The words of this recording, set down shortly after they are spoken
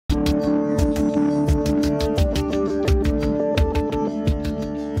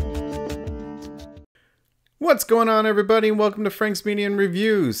What's going on, everybody? Welcome to Frank's Media and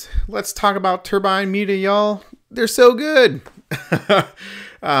Reviews. Let's talk about Turbine Media, y'all. They're so good.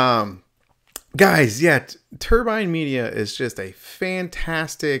 um, Guys, yeah, Turbine Media is just a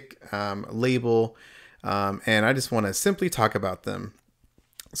fantastic label, and I just want to simply talk about them.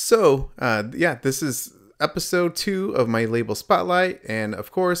 So, yeah, this is episode 2 of my label spotlight, and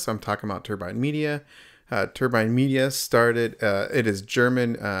of course, I'm talking about Turbine Media. Turbine Media started, it is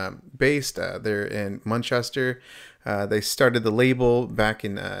German based. They're in Manchester. They started the label back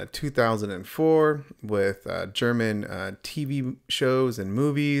in 2004 with German TV shows and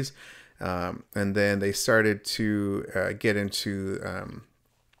movies. And then they started to get into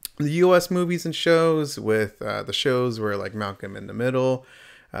the US movies and shows with the shows were like Malcolm in the Middle.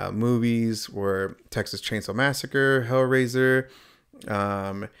 Movies were Texas Chainsaw Massacre, Hellraiser.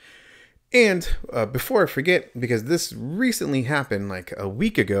 And before I forget, because this recently happened like a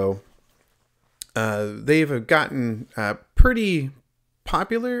week ago, they've gotten pretty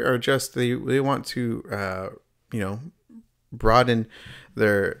popular, or just they want to broaden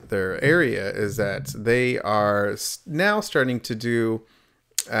their area. Is that they are now starting to do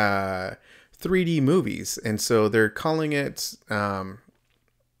 3D movies, and so they're calling it the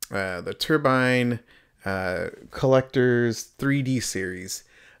Turbine Collectors 3D series.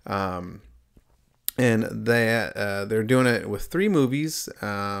 And they're doing it with 3 movies,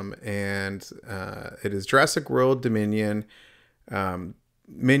 and it is Jurassic World Dominion,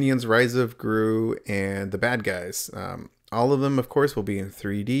 Minions Rise of Gru, and The Bad Guys. All of them, of course, will be in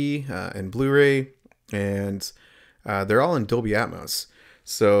 3D and Blu-ray, and they're all in Dolby Atmos.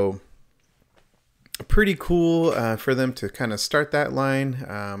 So pretty cool for them to kind of start that line.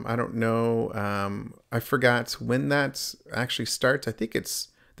 I don't know. I forgot when that actually starts. I think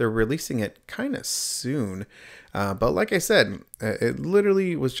they're releasing it kind of soon. But like I said, it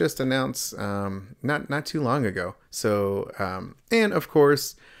literally was just announced not too long ago. So, and of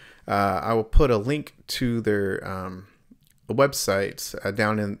course, I will put a link to their website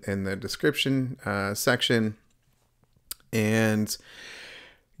down in the description section. And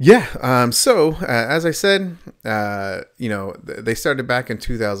yeah, so as I said, they started back in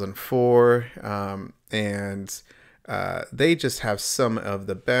 2004, and they just have some of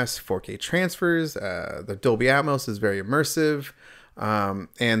the best 4K transfers. The Dolby Atmos is very immersive,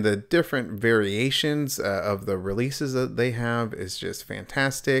 and the different variations of the releases that they have is just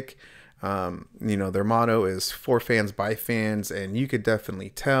fantastic. Their motto is for fans by fans, and you could definitely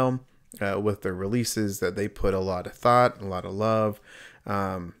tell with their releases that they put a lot of thought, a lot of love.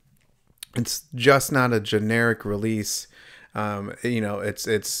 It's just not a generic release.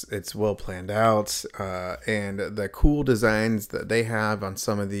 It's well planned out, and the cool designs that they have on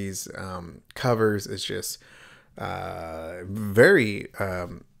some of these covers is just very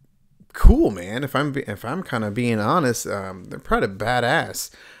cool, man. If I'm kind of being honest, they're pretty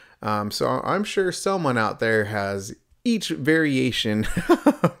badass. So I'm sure someone out there has each variation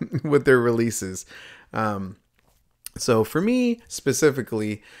with their releases. So for me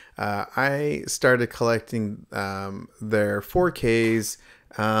specifically, I started collecting their 4Ks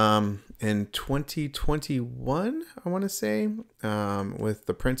in 2021, I want to say, with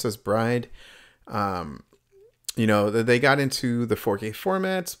The Princess Bride. They got into the 4K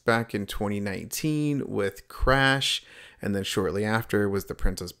formats back in 2019 with Crash, and then shortly after was The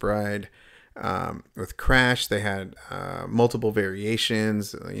Princess Bride. With Crash, they had multiple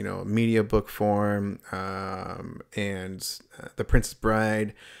variations, media book form, and The Princess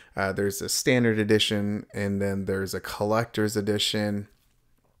Bride. There's a standard edition, and then there's a collector's edition,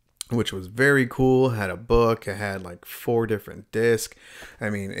 which was very cool. It had a book. It had like 4 different discs. I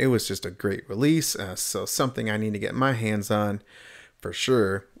mean, it was just a great release. So something I need to get my hands on for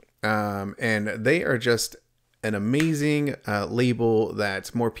sure. And they are just an amazing label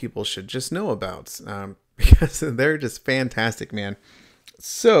that more people should just know about, because they're just fantastic, man.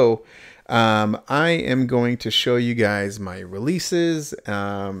 So I am going to show you guys my releases,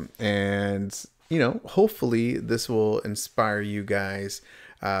 and hopefully this will inspire you guys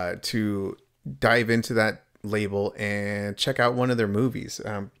to dive into that label and check out one of their movies,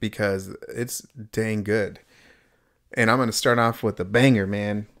 because it's dang good. And I'm going to start off with a banger,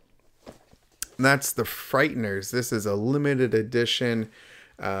 man. That's the Frighteners. This is a limited edition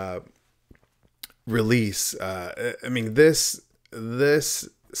release. I mean, this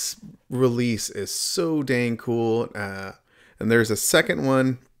release is so dang cool. And there's a second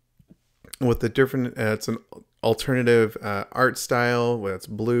one with a different. It's an alternative art style where it's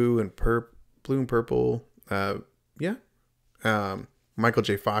blue and purple. Yeah. Michael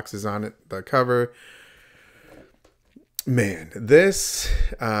J. Fox is on it. The cover. Man, this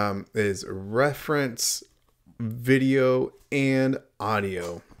is reference video and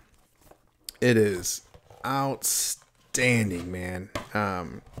audio. It is outstanding, man.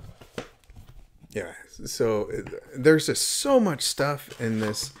 Yeah, so there's just so much stuff in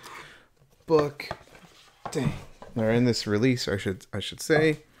this book. Dang. Or in this release, I should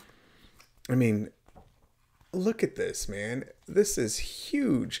say. I mean, look at this, man. This is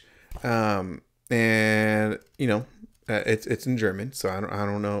huge. And you know, it's in German, so I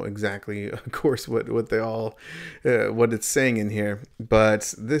don't know exactly, of course, what they all what it's saying in here,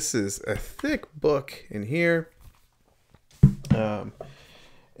 but this is a thick book in here.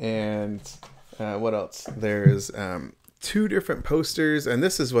 And what else? There's 2 different posters, and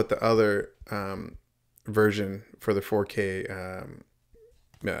this is what the other version for the 4K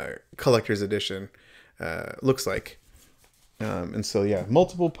collector's edition looks like. And so yeah,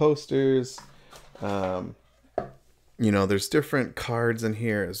 multiple posters. You know, there's different cards in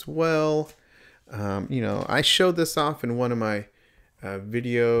here as well. You know, I showed this off in one of my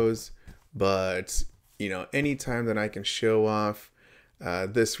videos, but you know, anytime that I can show off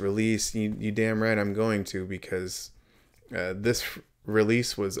this release, you damn right I'm going to, because this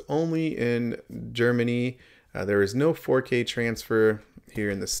release was only in Germany. There is no 4K transfer here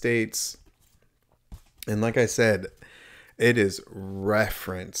in the States. And like I said, it is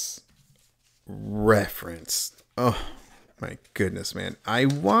reference. Oh my goodness, man. I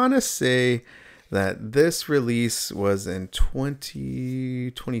want to say that this release was in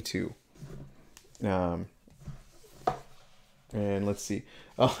 2022. And let's see.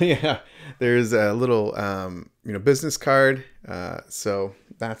 Oh yeah, there's a little you know, business card. So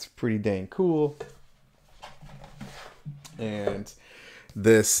that's pretty dang cool. And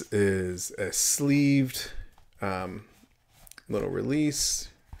this is a sleeved little release.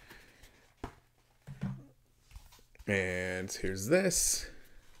 And here's this.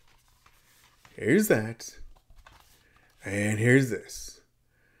 Here's that. And here's this.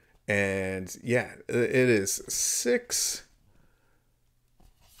 And yeah, it is 6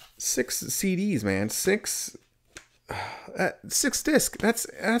 CDs, man. 6 discs.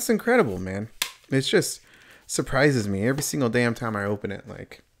 That's incredible, man. It just surprises me every single damn time I open it.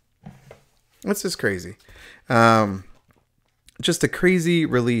 Like, that's just crazy. Just a crazy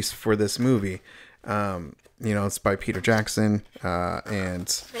release for this movie. You know, it's by Peter Jackson,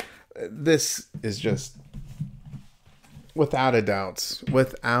 and this is just without a doubt,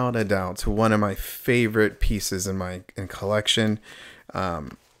 one of my favorite pieces in collection.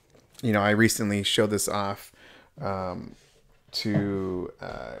 You know, I recently showed this off to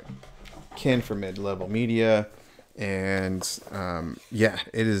Ken for Mid-Level Media, and yeah,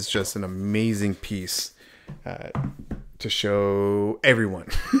 it is just an amazing piece to show everyone.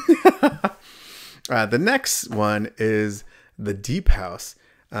 The next one is The Deep House.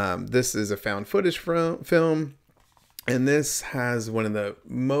 This is a found footage film, and this has one of the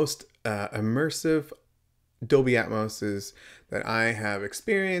most immersive Dolby Atmoses that I have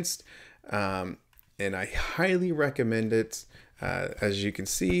experienced, and I highly recommend it. As you can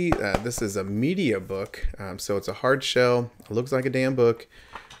see, this is a media book, so it's a hard shell. It looks like a damn book,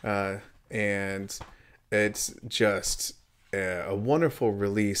 and it's just a wonderful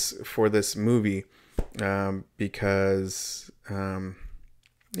release for this movie, because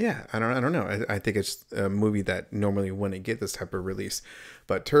yeah, I don't know. I think it's a movie that normally wouldn't get this type of release,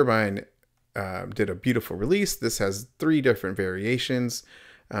 but Turbine did a beautiful release. This has 3 different variations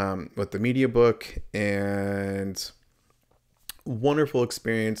with the media book, and wonderful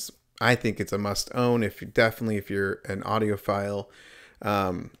experience. I think it's a must own if you're an audiophile,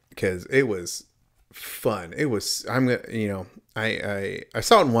 because it was fun. I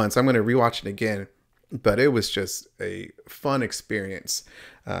saw it once. I'm gonna rewatch it again, but it was just a fun experience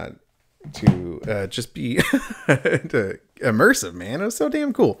to just be immersive, man. It was so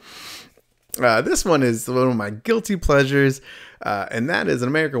damn cool. This one is one of my guilty pleasures, and that is An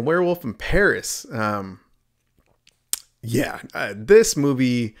American Werewolf in Paris. Yeah, this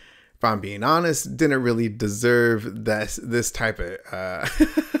movie, if I'm being honest, didn't really deserve this type of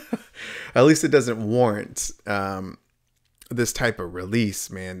at least it doesn't warrant this type of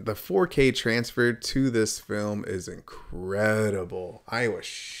release, man. The 4K transfer to this film is incredible. I was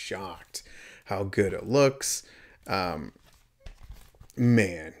shocked how good it looks. Man,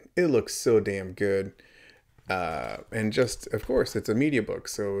 it looks so damn good. And just, of course, it's a media book,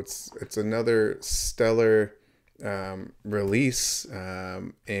 so it's another stellar release.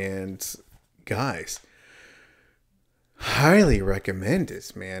 And guys, highly recommend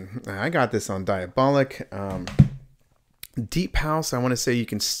this, man. I got this on Diabolic. Deep House, I want to say you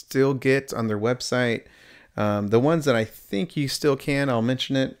can still get on their website. The ones that I think you still can, I'll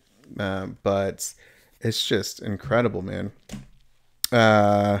mention it. But It's just incredible, man.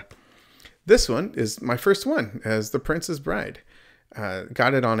 This one is my first one as The Princess Bride.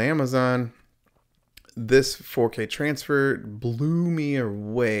 Got it on Amazon. This 4K transfer blew me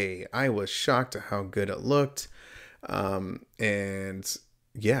away. I was shocked at how good it looked. And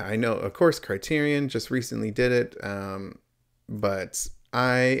yeah, I know, of course, Criterion just recently did it. But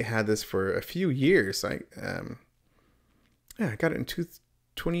I had this for a few years. I got it in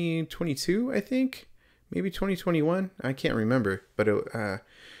 2022, I think. Maybe 2021. I can't remember, but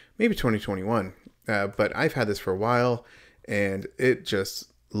maybe 2021. But I've had this for a while, and it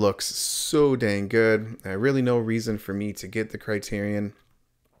just looks so dang good. Really no reason for me to get the Criterion,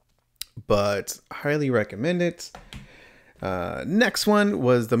 but highly recommend it. Next one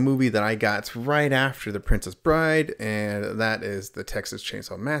was the movie that I got right after The Princess Bride, and that is the Texas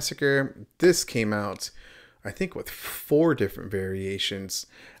Chainsaw Massacre. This came out, I think, with 4 different variations.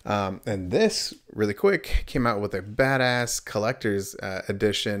 And this, really quick, came out with a badass collector's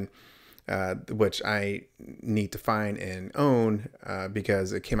edition, which I need to find and own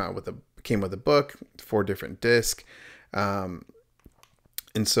because it came with a book, 4 different discs. And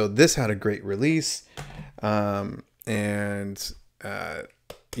so this had a great release. And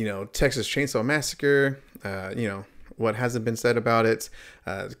Texas Chainsaw Massacre, what hasn't been said about it.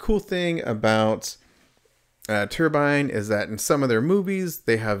 The cool thing about Turbine is that in some of their movies,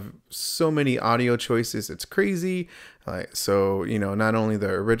 they have so many audio choices. It's crazy. So, not only the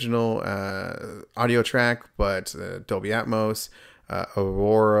original audio track, but Dolby Atmos,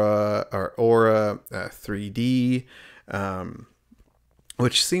 Aura 3D,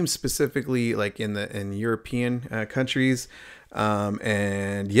 which seems specifically like in European countries.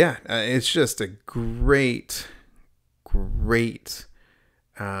 And yeah, it's just a great release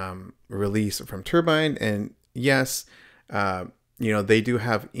from Turbine. And yes, they do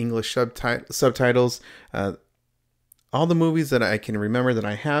have English subtitles. All the movies that I can remember that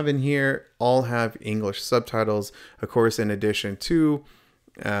I have in here all have English subtitles, of course, in addition to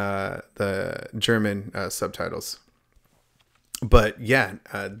the German subtitles. But yeah,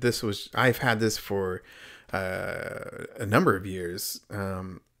 I've had this for a number of years,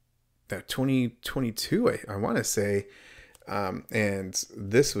 2022, I want to say. And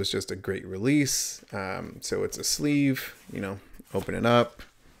this was just a great release. So it's a sleeve, open it up.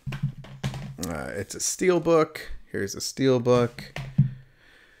 It's a steel book. Here's a steel book.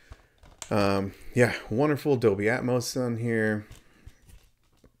 Yeah, wonderful Dolby Atmos on here.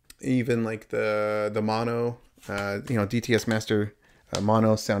 Even like the mono, DTS Master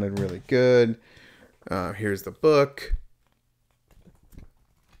mono sounded really good. Here's the book.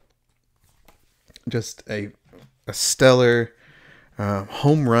 Just a stellar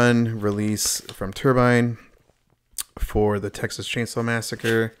home run release from Turbine for the Texas Chainsaw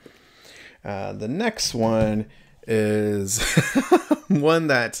Massacre. The next one is one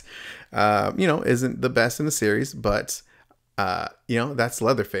that isn't the best in the series, but that's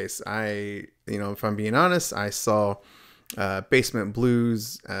Leatherface. If I'm being honest, I saw Basement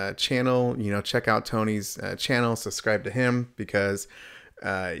Blues channel. Check out Tony's channel, subscribe to him, because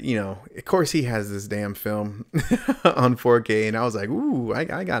of course he has this damn film on 4K, and I was like, ooh,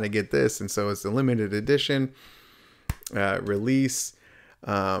 I gotta get this. And so it's a limited edition release.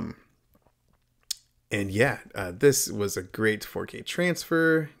 And yeah, this was a great 4K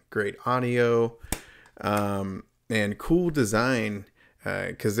transfer, great audio, and cool design,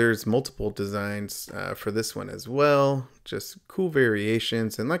 because there's multiple designs for this one as well. Just cool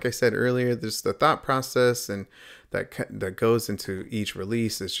variations. And like I said earlier, there's the thought process and that goes into each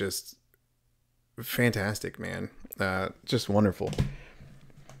release is just fantastic, man. Just wonderful.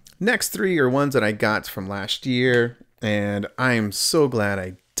 Next 3 are ones that I got from last year, and I'm so glad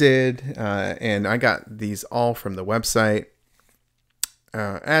I did. And I got these all from the website.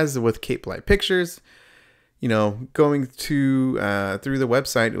 As with Cape Light Pictures, going through the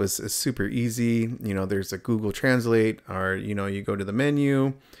website was super easy. There's a Google Translate, or you go to the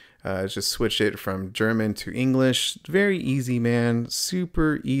menu, just switch it from German to English. Very easy, man.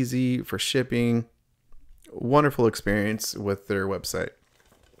 Super easy for shipping. Wonderful experience with their website.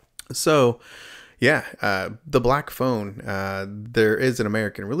 So yeah, the Black Phone, there is an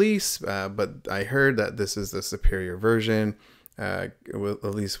American release, but I heard that this is the superior version, at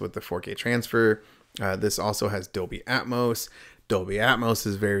least with the 4K transfer. This also has Dolby Atmos. Dolby Atmos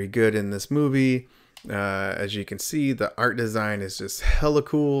is very good in this movie. As you can see, the art design is just hella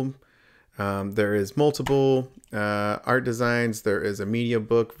cool. There is multiple art designs. There is a media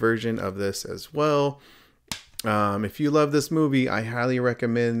book version of this as well. If you love this movie, I highly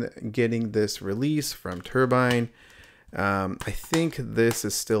recommend getting this release from Turbine. I think this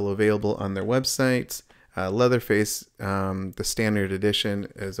is still available on their website. Leatherface, the standard edition,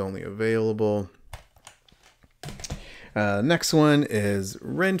 is only available. Next one is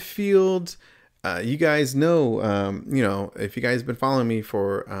Reinfield. You guys know, you know, if you guys have been following me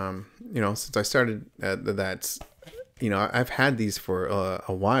for, you know, since I started, that's, you know, I've had these for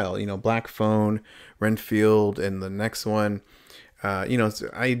a while, you know, Black Phone, Reinfield, and the next one, you know,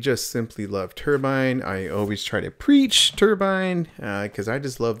 I just simply love Turbine. I always try to preach Turbine, because I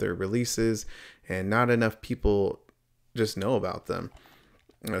just love their releases, and not enough people just know about them.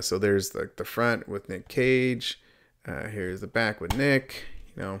 So there's like the front with Nick Cage. Here's the back with Nick,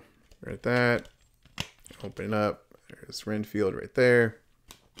 you know, right that. Open it up. There's Reinfield right there.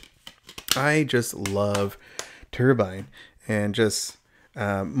 I just love Turbine, and just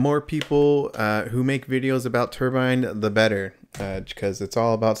more people who make videos about Turbine, the better, because it's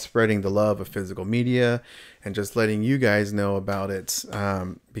all about spreading the love of physical media and just letting you guys know about it,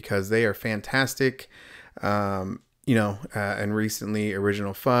 because they are fantastic. You know, and recently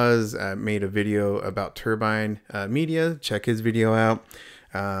Original Fuzz made a video about Turbine Media. Check his video out.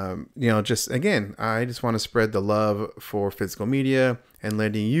 You know, just again, I just want to spread the love for physical media and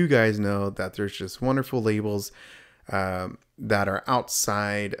letting you guys know that there's just wonderful labels that are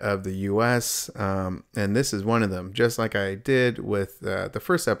outside of the US. And this is one of them. Just like I did with the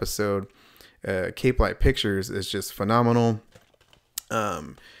first episode, Cape Light Pictures is just phenomenal.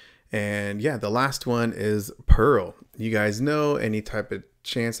 And yeah, the last one is Pearl. You guys know, any type of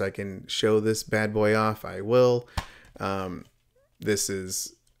chance I can show this bad boy off, I will. This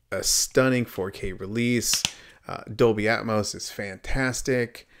is a stunning 4K release. Dolby Atmos is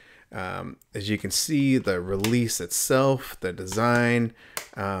fantastic. As you can see, the release itself, the design,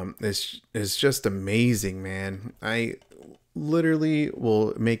 is just amazing, man. I literally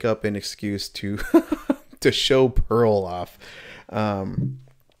will make up an excuse to to show Pearl off.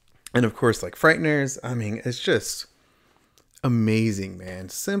 And of course, like Frighteners, I mean, it's just amazing, man.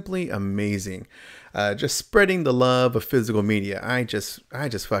 Simply amazing. Just spreading the love of physical media. I just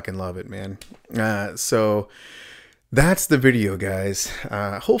fucking love it, man. So that's the video, guys.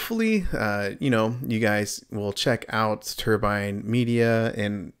 Hopefully, you know, you guys will check out Turbine Media,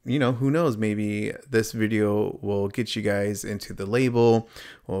 and, you know, who knows, maybe this video will get you guys into the label,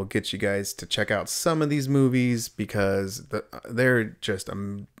 will get you guys to check out some of these movies, because they're just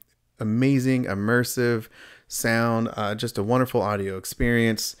amazing, immersive sound, just a wonderful audio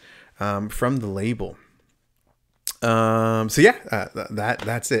experience from the label. So yeah,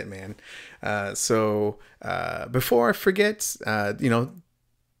 that's it, man. So before I forget, you know,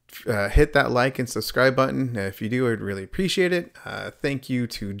 hit that like and subscribe button. If you do, I'd really appreciate it. Thank you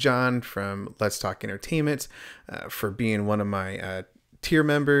to John from Let's Talk Entertainment for being one of my tier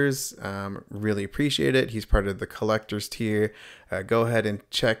members. Really appreciate it. He's part of the collectors tier. Go ahead and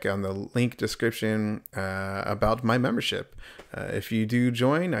check on the link description about my membership. If you do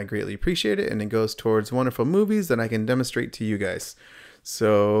join, I greatly appreciate it, and it goes towards wonderful movies that I can demonstrate to you guys.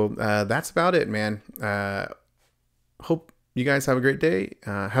 So that's about it, man. Hope you guys have a great day.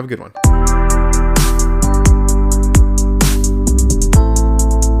 Have a good one.